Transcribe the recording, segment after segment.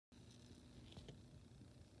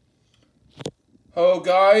Hello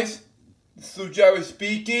guys, this is Jerry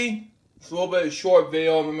speaking. It's a little bit of a short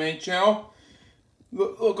video on the main channel.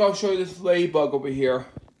 Look, I'll show you this ladybug over here.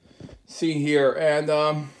 See here,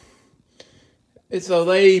 and it's a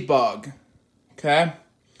ladybug. Okay,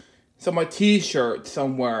 it's on my t-shirt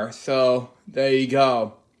somewhere, so there you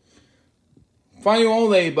go. Find your own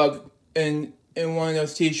ladybug in one of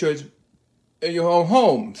those t-shirts in your own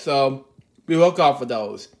home, so be look out for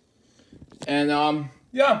those. And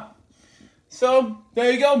yeah. So,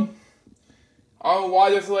 there you go. I don't know why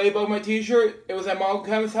there's a ladybug on my t-shirt. It was at my Uncle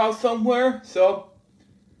Kevin's house somewhere. So,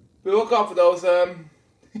 we look out for those. I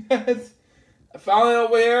found it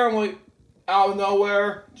over here. I'm like, out of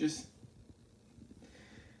nowhere. Just,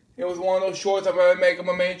 it was one of those shorts I'm going to make on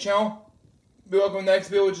my main channel. Be looking for the next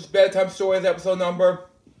video, which is Bedtime Stories, episode number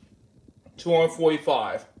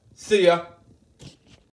 245. See ya.